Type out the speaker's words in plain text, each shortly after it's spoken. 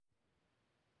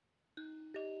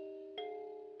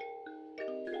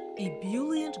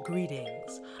Ebullient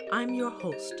greetings. I'm your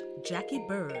host, Jackie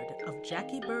Bird of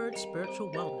Jackie Bird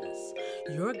Spiritual Wellness,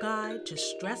 your guide to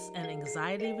stress and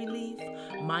anxiety relief,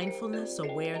 mindfulness,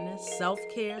 awareness,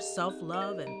 self-care,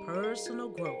 self-love, and personal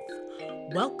growth.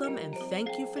 Welcome and thank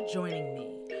you for joining me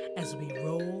as we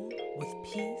roll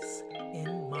with peace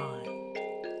in mind.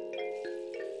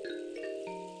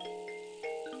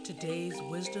 Today's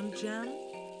wisdom gem: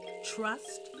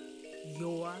 trust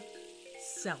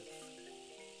yourself.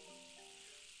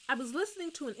 I was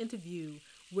listening to an interview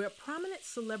where a prominent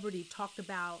celebrity talked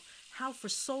about how for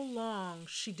so long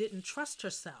she didn't trust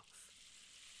herself.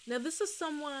 Now, this is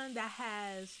someone that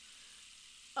has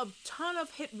a ton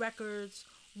of hit records,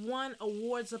 won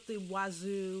awards up the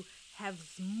wazoo, has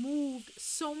moved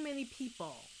so many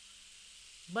people,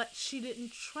 but she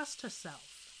didn't trust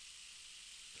herself.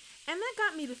 And that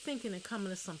got me to thinking and coming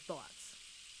to some thoughts.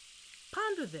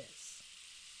 Ponder this.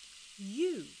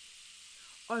 You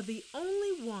are the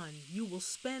only one you will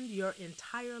spend your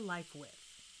entire life with.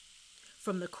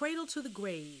 From the cradle to the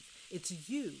grave, it's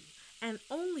you and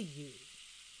only you.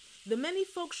 The many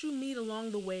folks you meet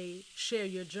along the way share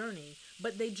your journey,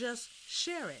 but they just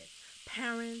share it.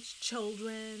 Parents,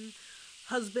 children,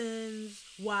 husbands,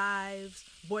 wives,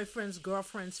 boyfriends,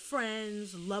 girlfriends,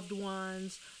 friends, loved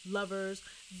ones, lovers.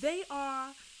 They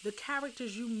are the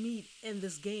characters you meet in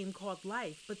this game called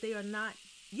life, but they are not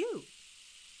you.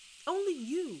 Only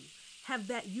you have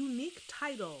that unique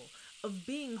title of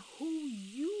being who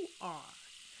you are.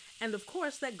 And of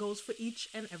course, that goes for each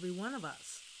and every one of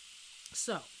us.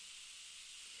 So,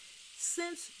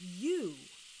 since you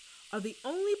are the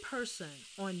only person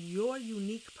on your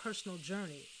unique personal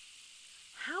journey,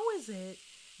 how is it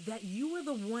that you are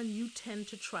the one you tend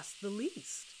to trust the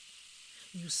least?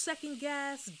 You second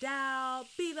guess, doubt,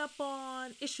 beat up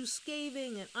on, issue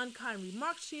scathing and unkind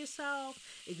remarks to yourself,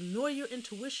 ignore your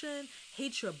intuition,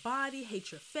 hate your body,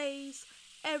 hate your face,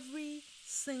 every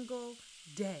single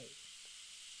day.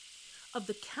 Of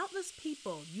the countless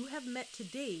people you have met to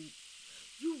date,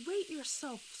 you rate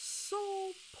yourself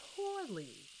so poorly.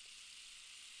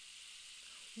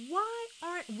 Why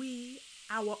aren't we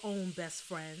our own best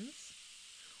friends?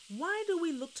 Why do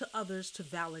we look to others to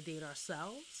validate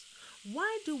ourselves?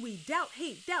 Why do we doubt,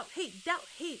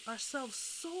 hate ourselves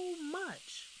so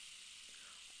much?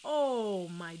 Oh,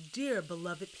 my dear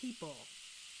beloved people,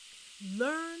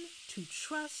 learn to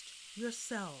trust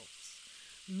yourselves.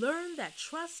 Learn that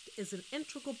trust is an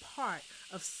integral part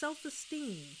of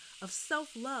self-esteem, of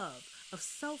self-love, of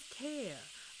self-care,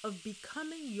 of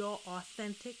becoming your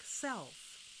authentic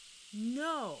self.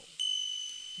 Know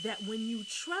that when you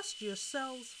trust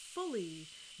yourselves fully,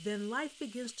 then life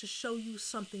begins to show you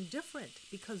something different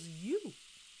because you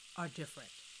are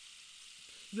different.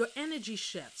 Your energy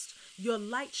shifts. Your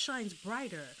light shines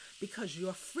brighter because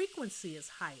your frequency is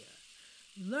higher.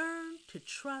 Learn to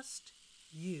trust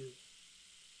you.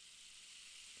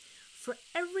 For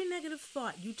every negative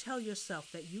thought you tell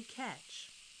yourself that you catch,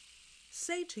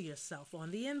 say to yourself on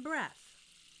the in-breath,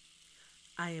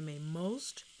 I am a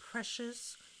most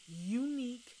precious,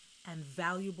 unique, and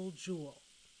valuable jewel.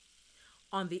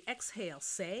 On the exhale,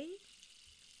 say,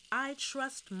 I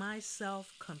trust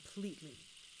myself completely.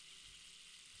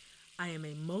 I am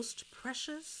a most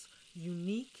precious,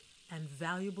 unique, and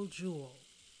valuable jewel.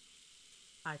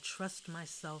 I trust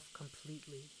myself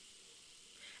completely.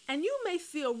 And you may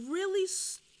feel really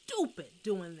stupid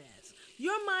doing this.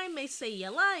 Your mind may say,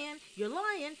 you're lying, you're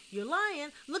lying, you're lying.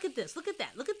 Look at this, look at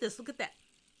that, look at this, look at that.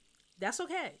 That's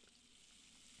okay.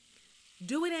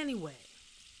 Do it anyway.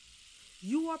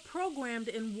 You are programmed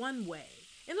in one way,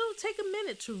 and it'll take a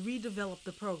minute to redevelop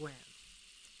the program.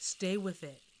 Stay with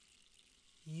it.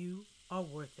 You are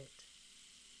worth it.